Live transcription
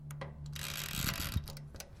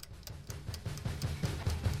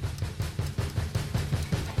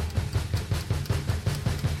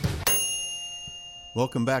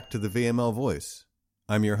Welcome back to the VML Voice.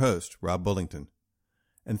 I'm your host, Rob Bullington.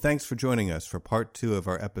 And thanks for joining us for part 2 of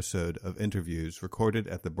our episode of interviews recorded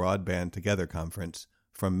at the Broadband Together conference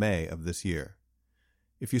from May of this year.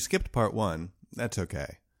 If you skipped part 1, that's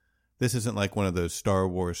okay. This isn't like one of those Star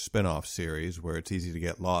Wars spin-off series where it's easy to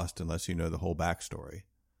get lost unless you know the whole backstory.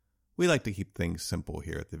 We like to keep things simple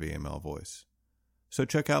here at the VML Voice. So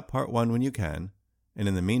check out part 1 when you can, and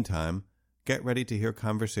in the meantime, get ready to hear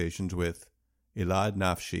conversations with Elad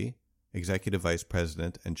Nafshi, Executive Vice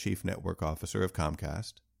President and Chief Network Officer of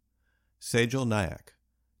Comcast, Sejal Naik,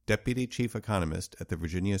 Deputy Chief Economist at the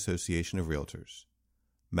Virginia Association of Realtors,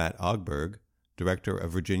 Matt Ogburn, Director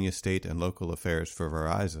of Virginia State and Local Affairs for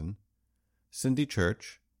Verizon, Cindy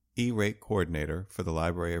Church, E-Rate Coordinator for the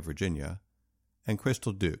Library of Virginia, and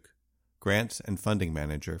Crystal Duke, Grants and Funding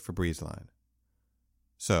Manager for Breezeline.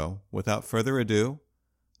 So, without further ado,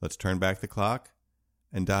 let's turn back the clock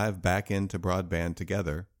and dive back into broadband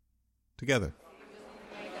together.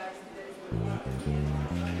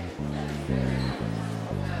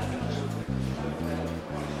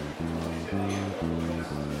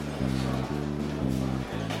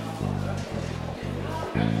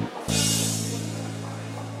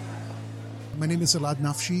 My name is Elad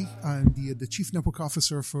Nafshi. I'm the Chief Network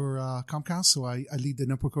Officer for Comcast, so I lead the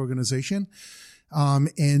network organization.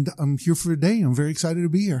 And I'm here for today. I'm very excited to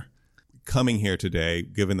be here. Coming here today,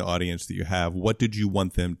 given the audience that you have, what did you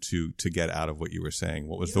want them to get out of what you were saying?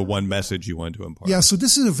 What was the one message you wanted to impart? Yeah, so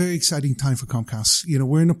this is a very exciting time for Comcast. You know,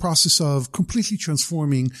 we're in the process of completely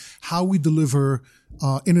transforming how we deliver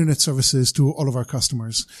internet services to all of our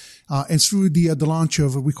customers. And through the launch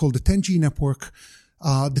of what we call the 10G network,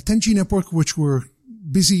 the 10G network, which we're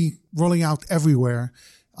busy rolling out everywhere,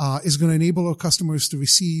 is going to enable our customers to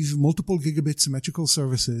receive multiple gigabit symmetrical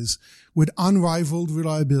services with unrivaled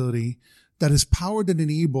reliability that is powered and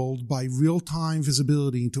enabled by real-time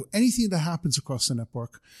visibility into anything that happens across the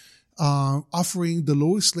network, offering the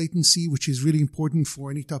lowest latency, which is really important for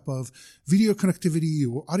any type of video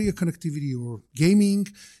connectivity or audio connectivity or gaming,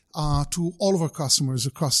 to all of our customers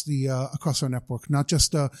across our network, not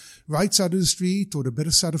just the right side of the street or the better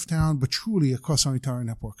side of town, but truly across our entire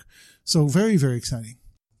network. So very, very exciting.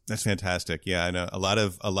 That's fantastic. Yeah, I know a lot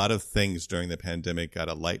of things during the pandemic got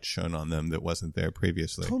a light shone on them that wasn't there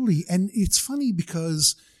previously. Totally. And it's funny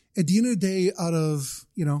because at the end of the day,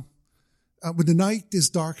 when the night is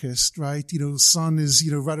darkest, right, sun is,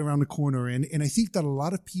 right around the corner. And I think that a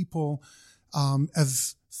lot of people,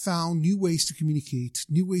 have found new ways to communicate,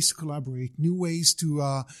 new ways to collaborate, new ways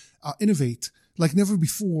to, innovate like never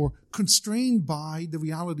before, constrained by the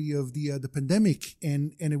reality of the pandemic.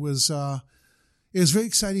 And it was very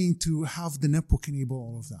exciting to have the network enable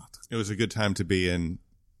all of that. It was a good time to be in,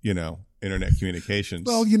 internet communications.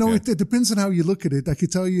 Well, it depends on how you look at it. I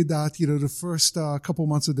could tell you that, the first couple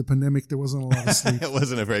months of the pandemic, there wasn't a lot of sleep. It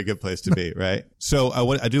wasn't a very good place to be, right? So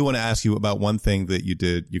I do want to ask you about one thing that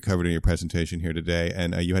you covered in your presentation here today.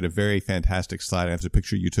 And you had a very fantastic slide. I have a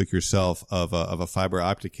picture you took yourself of a fiber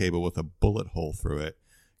optic cable with a bullet hole through it.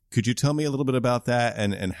 Could you tell me a little bit about that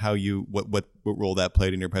and how what role that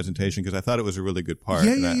played in your presentation? Because I thought it was a really good part.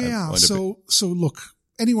 Yeah. So look,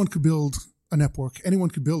 anyone could build a network. Anyone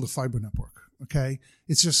could build a fiber network. Okay.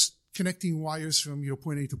 It's just connecting wires from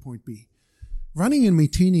point A to point B. Running and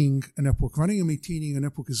maintaining a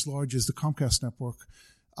network as large as the Comcast network,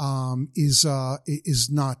 is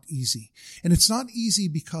not easy. And it's not easy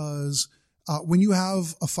because, when you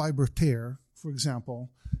have a fiber tear, for example,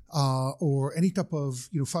 or any type of,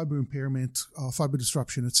 fiber impairment, fiber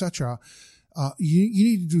disruption, etc., you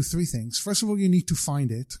need to do 3 things. First of all, you need to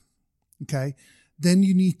find it. Okay. Then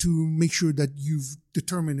you need to make sure that you've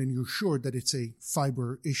determined and you're sure that it's a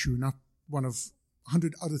fiber issue, not one of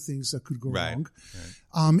 100 other things that could go wrong.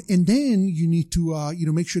 Right. And then you need to,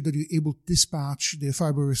 make sure that you're able to dispatch the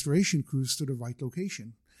fiber restoration crews to the right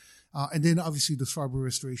location. And then obviously the fiber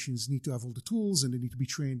restorations need to have all the tools and they need to be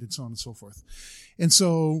trained and so on and so forth. And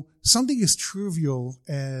so something as trivial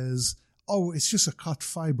as, it's just a cut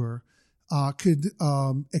fiber, could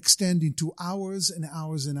extend into hours and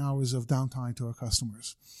hours and hours of downtime to our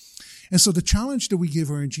customers. And so the challenge that we give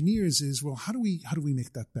our engineers is, well, how do we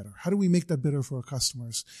make that better? How do we make that better for our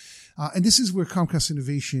customers? And this is where Comcast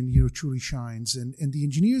innovation, truly shines. And the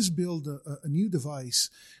engineers build a new device,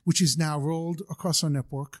 which is now rolled across our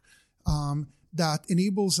network, that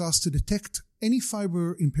enables us to detect any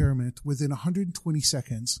fiber impairment within 120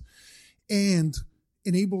 seconds and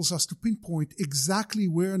enables us to pinpoint exactly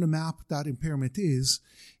where on the map that impairment is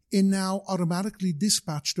and now automatically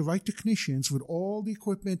dispatch the right technicians with all the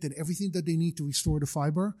equipment and everything that they need to restore the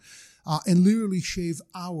fiber, and literally shave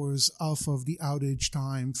hours off of the outage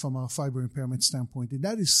time from a fiber impairment standpoint. And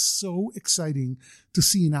that is so exciting to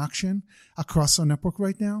see in action across our network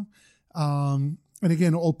right now. And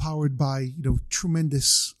again, all powered by,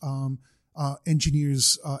 tremendous,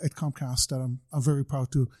 engineers, at Comcast that I'm very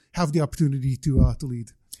proud to have the opportunity to lead.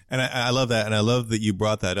 And I love that. And I love that you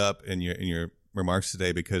brought that up in your remarks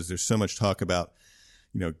today, because there's so much talk about,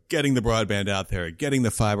 getting the broadband out there, getting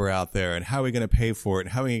the fiber out there, and how are we going to pay for it, and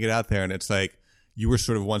how are we going to get out there? And it's like, you were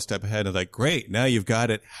sort of one step ahead of like, great, now you've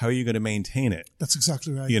got it. How are you going to maintain it? That's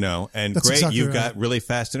exactly right. And That's great, exactly you've right. got really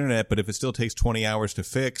fast internet, but if it still takes 20 hours to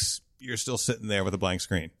fix, you're still sitting there with a blank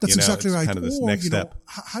screen. That's exactly it's right. Kind of this next step.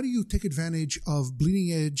 How do you take advantage of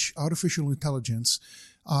bleeding edge artificial intelligence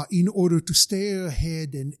in order to stay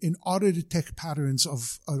ahead and auto detect patterns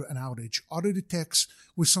of an outage, auto detects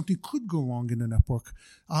where something could go wrong in the network,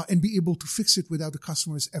 and be able to fix it without the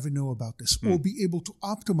customers ever know about this, or be able to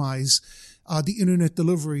optimize the internet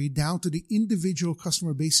delivery down to the individual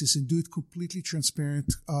customer basis and do it completely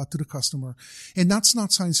transparent to the customer. And that's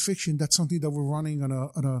not science fiction. That's something that we're running on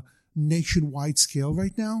a nationwide scale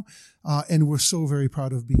right now. And we're so very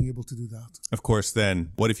proud of being able to do that. Of course,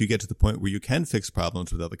 then what if you get to the point where you can fix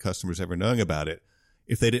problems without the customers ever knowing about it?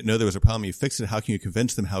 If they didn't know there was a problem, you fix it. How can you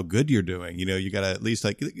convince them how good you're doing? You got to at least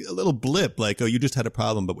like a little blip, like, oh, you just had a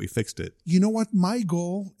problem, but we fixed it. You know what? My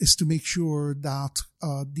goal is to make sure that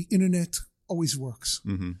the internet always works.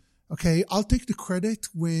 Mm-hmm. Okay. I'll take the credit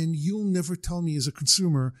when you'll never tell me as a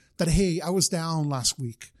consumer that, hey, I was down last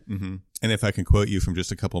week. Mm-hmm. And if I can quote you from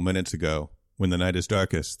just a couple minutes ago, when the night is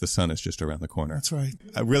darkest, the sun is just around the corner. That's right.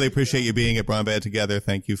 I really appreciate you being at Broadband Together.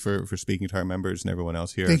 Thank you for speaking to our members and everyone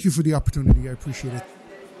else here. Thank you for the opportunity. I appreciate it.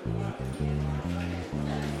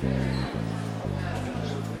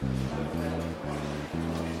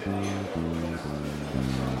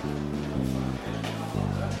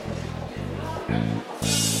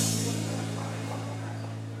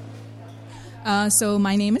 So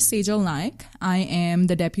my name is Sejal Naik. I am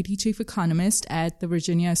the Deputy Chief Economist at the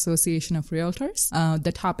Virginia Association of Realtors.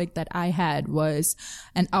 The topic that I had was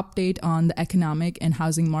an update on the economic and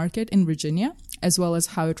housing market in Virginia, as well as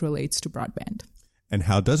how it relates to broadband. And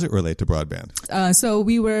how does it relate to broadband? So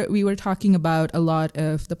we were talking about a lot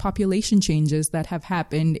of the population changes that have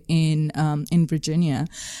happened in Virginia,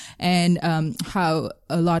 and how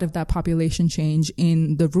a lot of that population change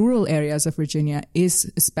in the rural areas of Virginia is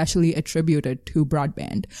especially attributed to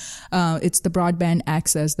broadband. It's the broadband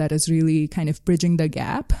access that is really kind of bridging the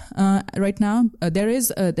gap right now. There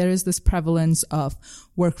is this prevalence of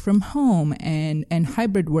work from home and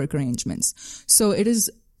hybrid work arrangements.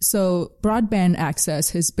 So broadband access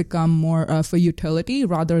has become more of a utility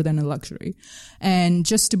rather than a luxury. And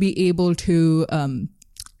just to be able to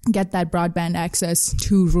get that broadband access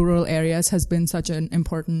to rural areas has been such an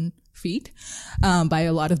important feat by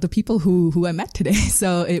a lot of the people who I met today.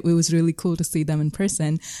 So it was really cool to see them in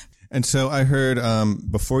person. And so I heard,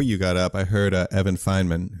 before you got up, I heard Evan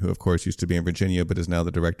Feinman, who of course used to be in Virginia, but is now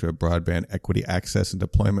the Director of Broadband Equity Access and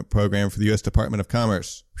Deployment Program for the U.S. Department of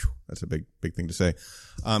Commerce. Whew, that's a big thing to say.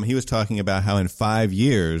 He was talking about how in 5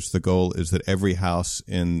 years, the goal is that every house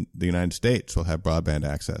in the United States will have broadband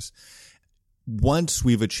access. Once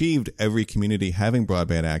we've achieved every community having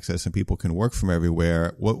broadband access and people can work from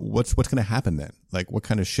everywhere, what's going to happen then? Like, what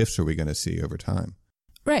kind of shifts are we going to see over time?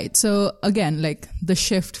 Right. So again, like the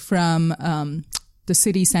shift from the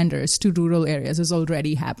city centers to rural areas is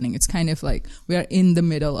already happening. It's kind of like we are in the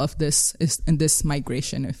middle of this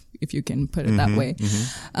migration, if you can put it that way.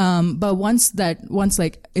 Mm-hmm. But once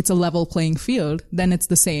like it's a level playing field, then it's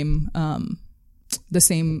the same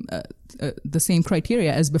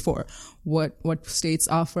criteria as before. What states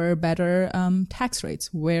offer better tax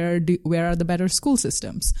rates? Where are the better school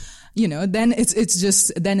systems? Then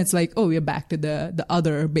it's like, oh, we're back to the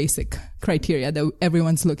other basic criteria that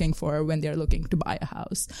everyone's looking for when they're looking to buy a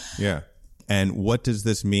house. Yeah. And what does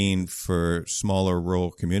this mean for smaller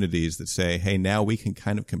rural communities that say, hey, now we can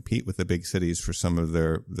kind of compete with the big cities for some of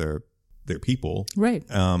their people. Right.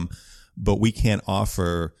 But we can't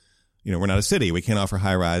offer, we're not a city. We can't offer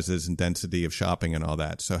high rises and density of shopping and all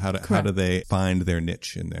that. So how do they find their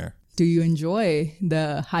niche in there? Do you enjoy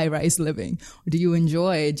the high-rise living? Or do you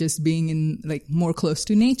enjoy just being in like more close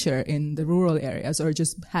to nature in the rural areas, or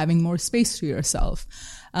just having more space to yourself?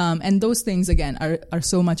 And those things, again, are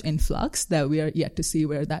so much in flux that we are yet to see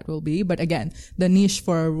where that will be. But again, the niche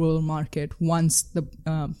for a rural market, once the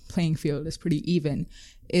playing field is pretty even,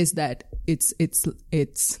 is that it's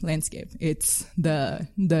landscape. It's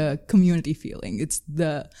the community feeling. It's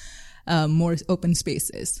the more open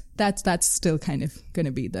spaces. That's still kind of going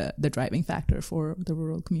to be the driving factor for the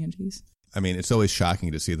rural communities. I mean, it's always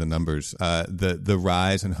shocking to see the numbers. The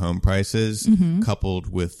rise in home prices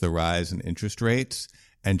coupled with the rise in interest rates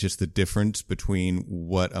and just the difference between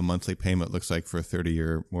what a monthly payment looks like for a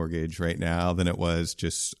 30-year mortgage right now than it was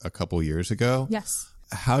just a couple years ago. Yes.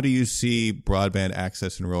 How do you see broadband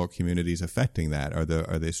access in rural communities affecting that? Are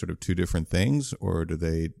they sort of two different things, or do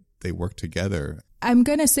they work together? I'm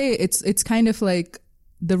going to say it's kind of like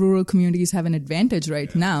the rural communities have an advantage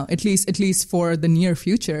right now, at least for the near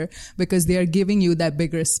future, because they are giving you that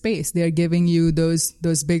bigger space. They are giving you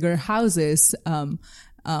those bigger houses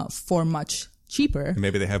for much cheaper. And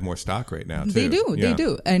maybe they have more stock right now too. They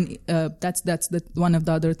do. And that's one of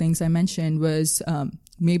the other things I mentioned was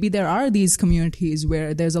maybe there are these communities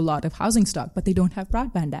where there's a lot of housing stock, but they don't have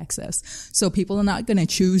broadband access. So people are not going to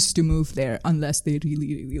choose to move there unless they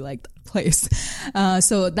really, really like that place.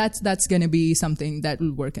 So that's going to be something that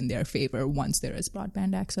will work in their favor once there is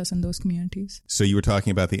broadband access in those communities. So you were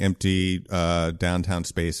talking about the empty downtown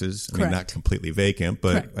spaces. I mean, not completely vacant,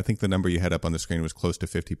 but correct. I think the number you had up on the screen was close to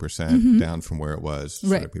 50% down from where it was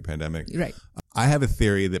sort of pre-pandemic. Right. I have a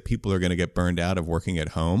theory that people are going to get burned out of working at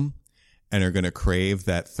home and are going to crave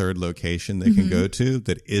that third location they can go to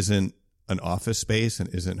that isn't an office space and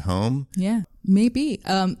isn't home. Yeah, maybe.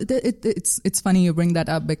 It's funny you bring that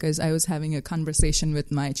up because I was having a conversation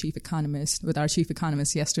with our chief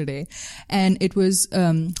economist yesterday. And it was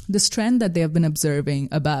this trend that they have been observing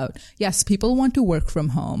about, yes, people want to work from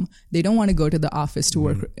home. They don't want to go to the office to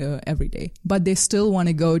work every day, but they still want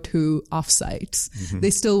to go to offsites.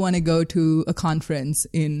 They still want to go to a conference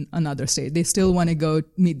in another state. They still want to go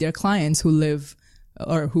meet their clients who live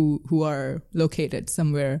or who are located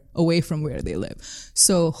somewhere away from where they live.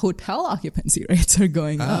 So hotel occupancy rates are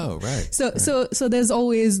going up. Oh, right. So there's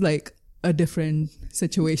always like a different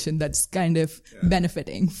situation that's kind of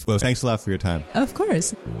benefiting. Well, thanks a lot for your time. Of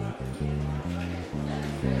course.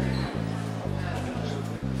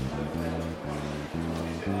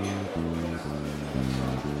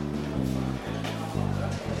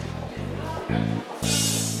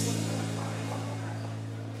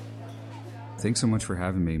 Thanks so much for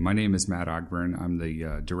having me. My name is Matt Ogburn. I'm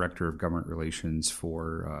the Director of Government Relations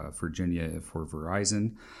for Virginia for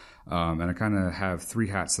Verizon. And I kind of have three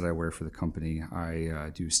hats that I wear for the company.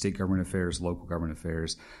 I do state government affairs, local government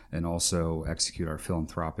affairs, and also execute our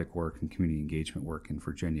philanthropic work and community engagement work in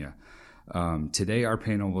Virginia. Today, our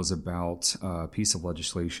panel was about a piece of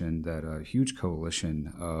legislation that a huge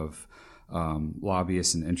coalition of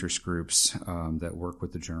lobbyists and interest groups that work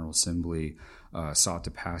with the General Assembly sought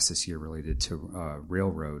to pass this year related to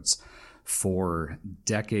railroads. For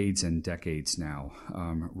decades and decades now,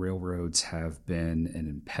 railroads have been an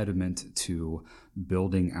impediment to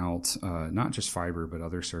building out not just fiber but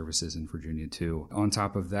other services in Virginia too. On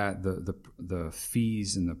top of that, the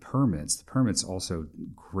fees and the permits also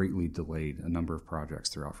greatly delayed a number of projects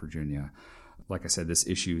throughout Virginia. Like I said, this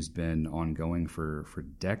issue has been ongoing for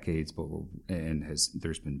decades,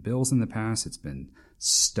 there's been bills in the past. It's been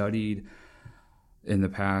studied in the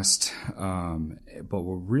past, but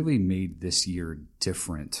what really made this year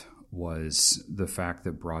different was the fact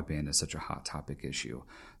that broadband is such a hot topic issue.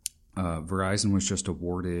 Verizon was just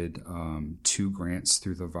awarded 2 grants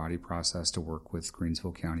through the VACo process to work with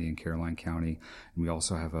Greensville County and Caroline County. And we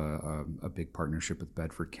also have a big partnership with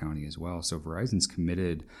Bedford County as well. So Verizon's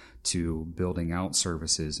committed to building out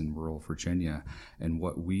services in rural Virginia. And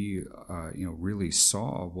what we really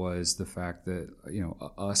saw was the fact that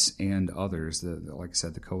us and others, like I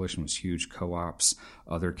said, the coalition was huge. Co-ops,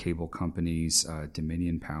 other cable companies,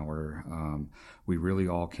 Dominion Power. We really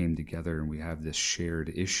all came together, and we have this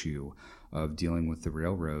shared issue of dealing with the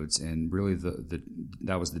railroads. And really,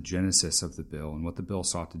 that was the genesis of the bill. And what the bill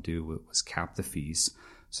sought to do was cap the fees,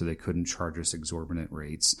 so they couldn't charge us exorbitant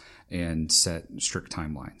rates, and set strict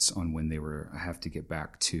timelines on when they have to get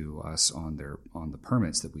back to us on the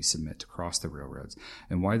permits that we submit to cross the railroads.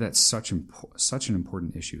 And why that's such an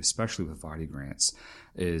important issue, especially with VACo grants,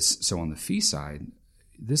 is so on the fee side,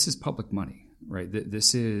 this is public money, right?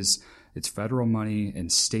 It's federal money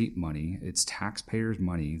and state money. It's taxpayers'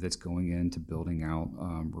 money that's going into building out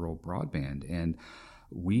rural broadband, and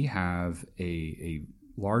we have a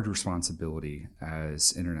large responsibility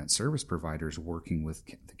as internet service providers working with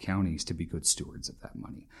the counties to be good stewards of that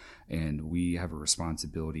money. And we have a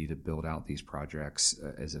responsibility to build out these projects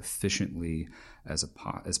as efficiently as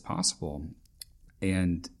possible.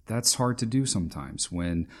 And that's hard to do sometimes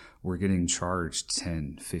when we're getting charged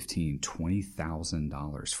 $10,000, $15,000,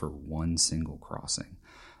 $20,000 for one single crossing.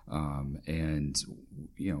 And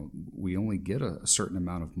we only get a certain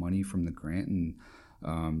amount of money from the grant, and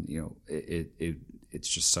It's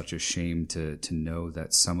just such a shame to know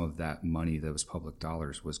that some of that money, those public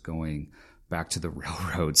dollars, was going back to the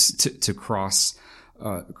railroads to cross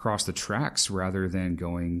the tracks rather than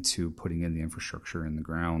going to putting in the infrastructure in the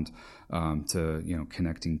ground to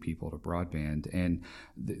connecting people to broadband. And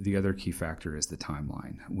the other key factor is the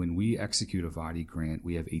timeline. When we execute a VACo grant,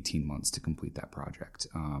 we have 18 months to complete that project.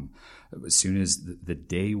 As soon as the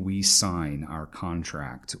day we sign our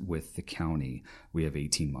contract with the county, we have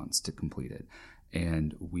 18 months to complete it.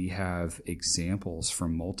 And we have examples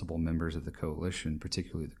from multiple members of the coalition,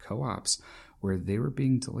 particularly the co-ops, where they were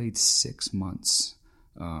being delayed 6 months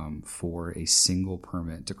for a single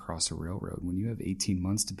permit to cross a railroad. When you have 18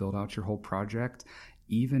 months to build out your whole project,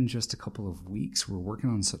 even just a couple of weeks, we're working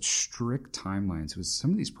on such strict timelines. With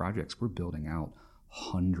some of these projects, we're building out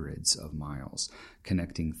hundreds of miles,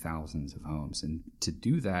 connecting thousands of homes. And to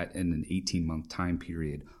do that in an 18-month time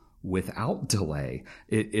period without delay,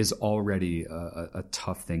 it is already a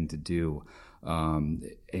tough thing to do.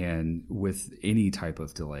 And with any type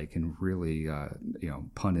of delay can really,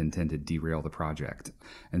 pun intended, derail the project.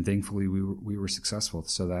 And thankfully we were successful.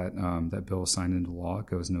 So that bill was signed into law. It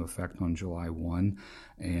goes into effect on July 1.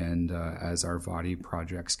 And as our VACo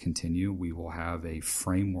projects continue, we will have a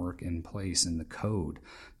framework in place in the code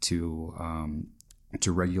to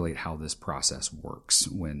regulate how this process works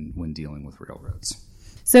when dealing with railroads.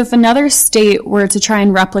 So if another state were to try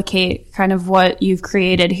and replicate kind of what you've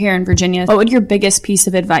created here in Virginia, what would your biggest piece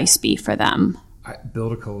of advice be for them?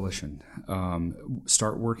 Build a coalition.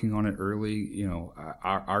 Start working on it early.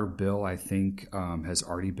 Our bill, I think, has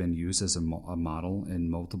already been used as a model in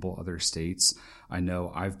multiple other states. I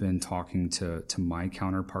know I've been talking to my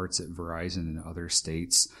counterparts at Verizon and other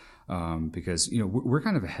states because we're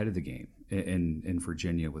kind of ahead of the game in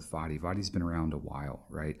Virginia with VACo. VACo's been around a while,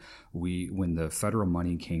 right? When the federal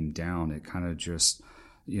money came down, it kind of just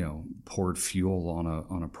poured fuel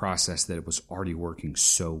on a process that was already working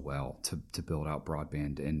so well to build out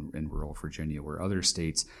broadband in rural Virginia, where other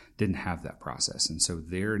states didn't have that process. And so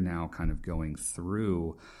they're now kind of going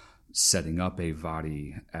through setting up a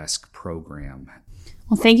VACo-esque program.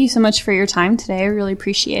 Well, thank you so much for your time today. I really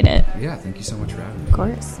appreciate it. Yeah, thank you so much for having me. Of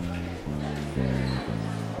course.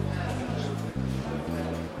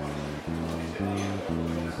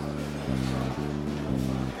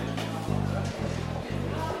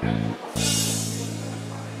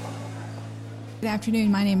 Good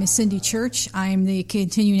afternoon. My name is Cindy Church. I'm the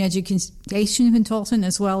continuing education consultant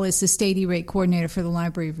as well as the state E-rate coordinator for the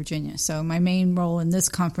Library of Virginia. So my main role in this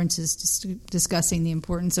conference is discussing the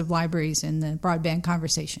importance of libraries in the broadband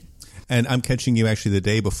conversation. And I'm catching you actually the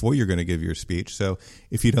day before you're going to give your speech. So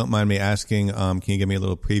if you don't mind me asking, can you give me a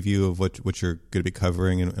little preview of what you're going to be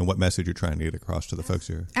covering and what message you're trying to get across to the folks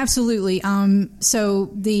here? Absolutely.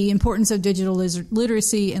 So the importance of digital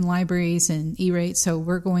literacy in libraries and E-rate. So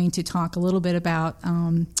we're going to talk a little bit about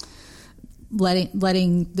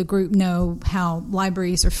letting the group know how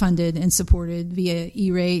libraries are funded and supported via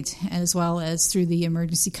E-rate as well as through the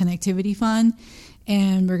Emergency Connectivity Fund.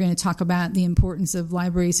 And we're going to talk about the importance of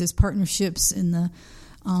libraries as partnerships in the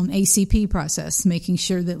ACP process, making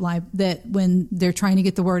sure that when they're trying to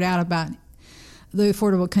get the word out about the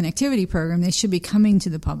Affordable Connectivity Program, they should be coming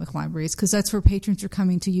to the public libraries because that's where patrons are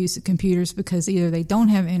coming to use the computers because either they don't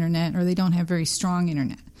have internet or they don't have very strong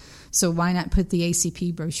internet. So why not put the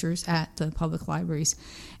ACP brochures at the public libraries?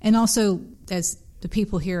 And also, as the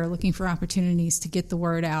people here are looking for opportunities to get the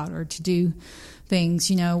word out or to do things,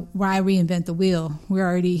 why reinvent the wheel? We're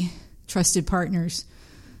already trusted partners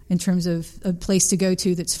in terms of a place to go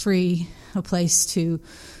to that's free, a place to,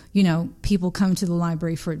 people come to the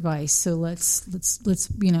library for advice. So let's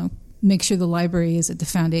make sure the library is at the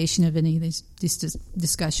foundation of any of these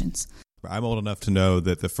discussions. I'm old enough to know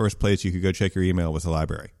that the first place you could go check your email was the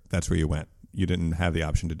library. That's where you went. You didn't have the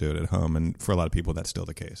option to do it at home. And for a lot of people, that's still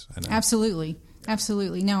the case. I know. Absolutely.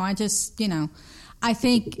 No, I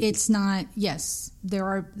think it's not, yes,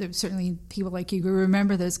 there's certainly people like you who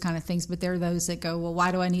remember those kind of things, but there are those that go, well,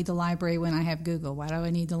 why do I need the library when I have Google? Why do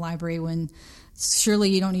I need the library when surely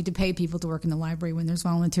you don't need to pay people to work in the library when there's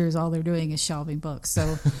volunteers, all they're doing is shelving books.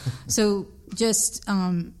 So just,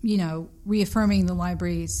 reaffirming the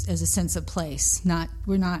libraries as a sense of place.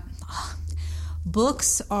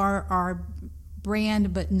 Books are our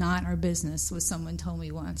brand, but not our business, was someone told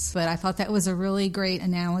me once. But I thought that was a really great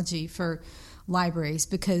analogy for libraries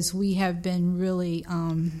because we have been really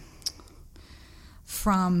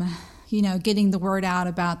from getting the word out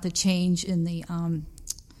about the change in the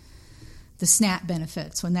SNAP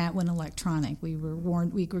benefits when that went electronic. We were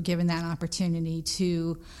given that opportunity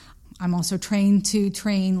to. I'm also trained to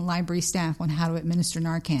train library staff on how to administer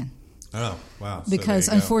Narcan. Oh, wow. Because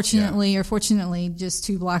unfortunately, or fortunately, just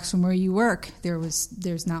 2 blocks from where you work,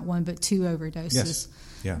 there's not one but 2 overdoses. Yes.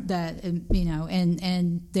 Yeah. That,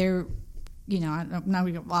 and they're, I'm not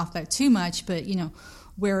going to go off that too much, but,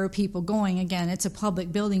 where are people going? Again, it's a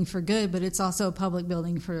public building for good, but it's also a public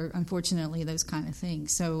building for, unfortunately, those kind of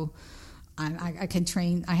things. So I can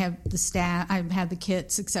train. I have the staff. I have the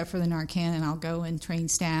kits except for the Narcan, and I'll go and train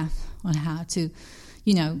staff on how to,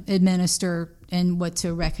 administer and what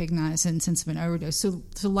to recognize in sense of an overdose. So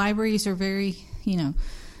libraries are very,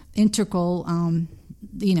 integral,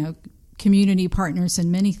 community partners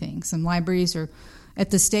in many things. And libraries are,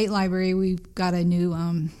 at the state library, we've got a new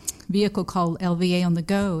VACo called LVA on the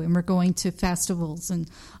Go, and we're going to festivals and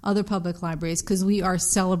other public libraries because we are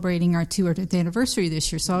celebrating our 200th anniversary this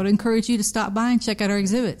year. So I would encourage you to stop by and check out our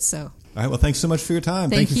exhibits. So, all right. Well, thanks so much for your time.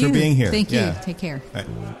 Thank you for being here. Thank you. Take care. All right.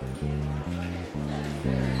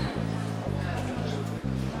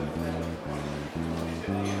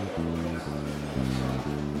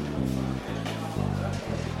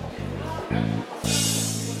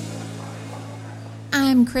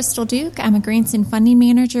 I'm Crystal Duke. I'm a grants and funding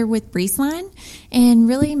manager with Breezeline, and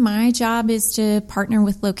really my job is to partner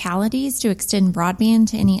with localities to extend broadband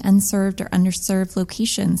to any unserved or underserved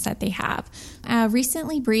locations that they have.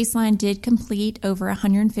 Recently, Breezeline did complete over a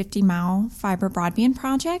 150-mile fiber broadband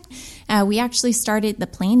project. We actually started the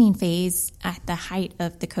planning phase at the height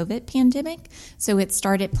of the COVID pandemic, so it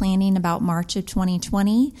started planning about March of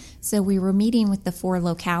 2020. So we were meeting with the 4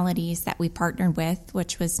 localities that we partnered with,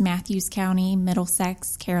 which was Matthews County,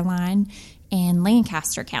 Middlesex, Caroline, and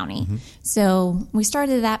Lancaster County. Mm-hmm. So we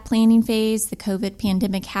started that planning phase. The COVID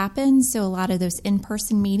pandemic happened, so a lot of those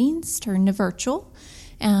in-person meetings turned to virtual.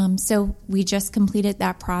 So we just completed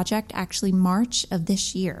that project actually March of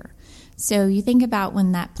this year. So you think about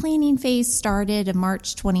when that planning phase started in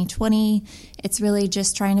March 2020, it's really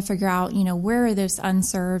just trying to figure out, where are those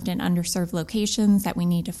unserved and underserved locations that we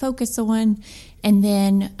need to focus on, and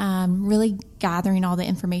then really gathering all the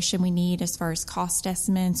information we need as far as cost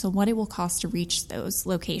estimates on what it will cost to reach those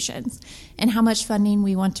locations and how much funding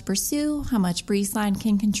we want to pursue, how much Breezeline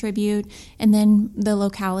can contribute, and then the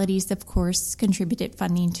localities, of course, contributed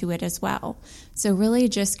funding to it as well. So really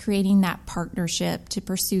just creating that partnership to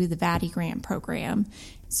pursue the VATI grant program.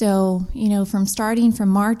 So, from starting from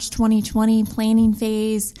March 2020 planning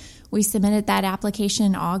phase, we submitted that application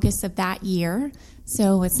in August of that year.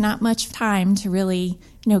 So it's not much time to really,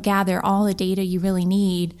 gather all the data you really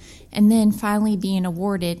need. And then finally being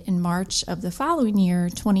awarded in March of the following year,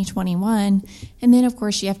 2021. And then, of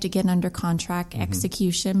course, you have to get under contract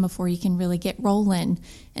execution before you can really get rolling.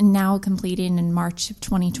 And now completing in March of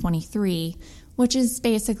 2023, which is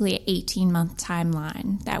basically an 18-month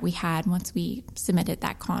timeline that we had once we submitted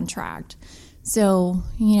that contract. So,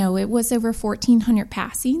 it was over 1,400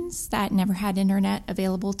 passings that never had internet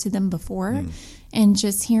available to them before. And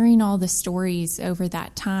just hearing all the stories over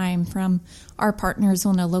that time from our partners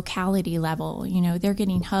on a locality level, they're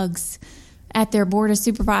getting hugs at their board of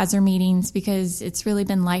supervisor meetings because it's really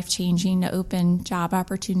been life-changing to open job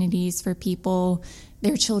opportunities for people,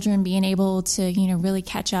 their children being able to, really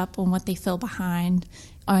catch up on what they feel behind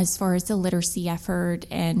as far as the literacy effort.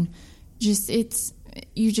 And you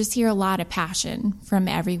just hear a lot of passion from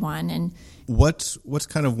everyone. And what's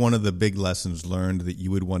kind of one of the big lessons learned that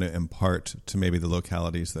you would want to impart to maybe the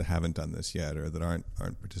localities that haven't done this yet or that aren't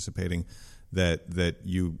participating, that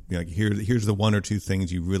you here's the 1 or 2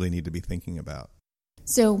 things you really need to be thinking about?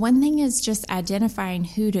 So one thing is just identifying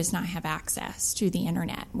who does not have access to the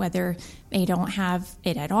internet, whether they don't have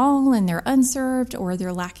it at all and they're unserved, or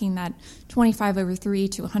they're lacking that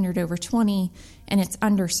 25/3 to 100/20 and it's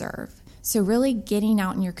underserved. So really getting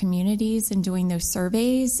out in your communities and doing those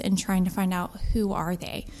surveys and trying to find out who are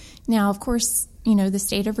they. Now, of course, the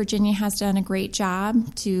state of Virginia has done a great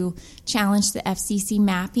job to challenge the FCC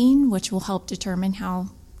mapping, which will help determine how,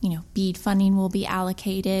 BEAD funding will be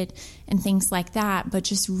allocated and things like that. But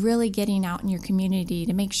just really getting out in your community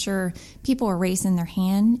to make sure people are raising their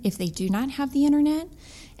hand if they do not have the internet.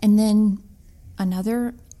 And then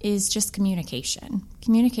another is just communication.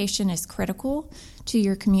 Communication is critical to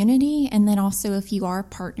your community. And then also if you are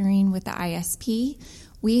partnering with the ISP,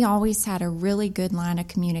 we always had a really good line of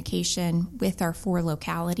communication with our 4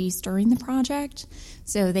 localities during the project.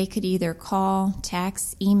 So they could either call,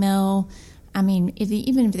 text, email. I mean,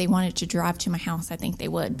 even if they wanted to drive to my house, I think they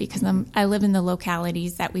would, because I live in the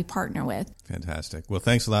localities that we partner with. Fantastic. Well,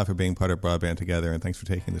 thanks a lot for being part of Broadband Together, and thanks for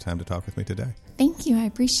taking the time to talk with me today. Thank you. I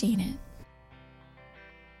appreciate it.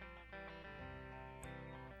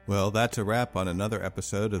 Well, that's a wrap on another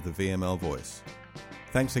episode of the VML Voice.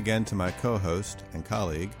 Thanks again to my co-host and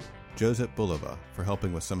colleague, Joseph Bulova for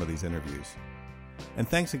helping with some of these interviews. And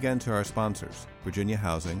thanks again to our sponsors, Virginia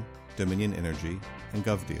Housing, Dominion Energy, and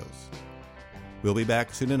GovDeals. We'll be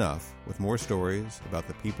back soon enough with more stories about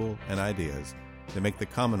the people and ideas that make the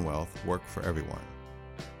Commonwealth work for everyone.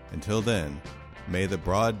 Until then, may the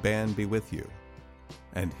broadband be with you.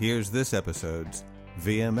 And here's this episode's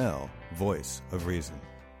VML Voice of Reason.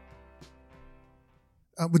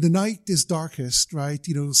 When the night is darkest, right,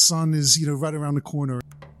 sun is, right around the corner.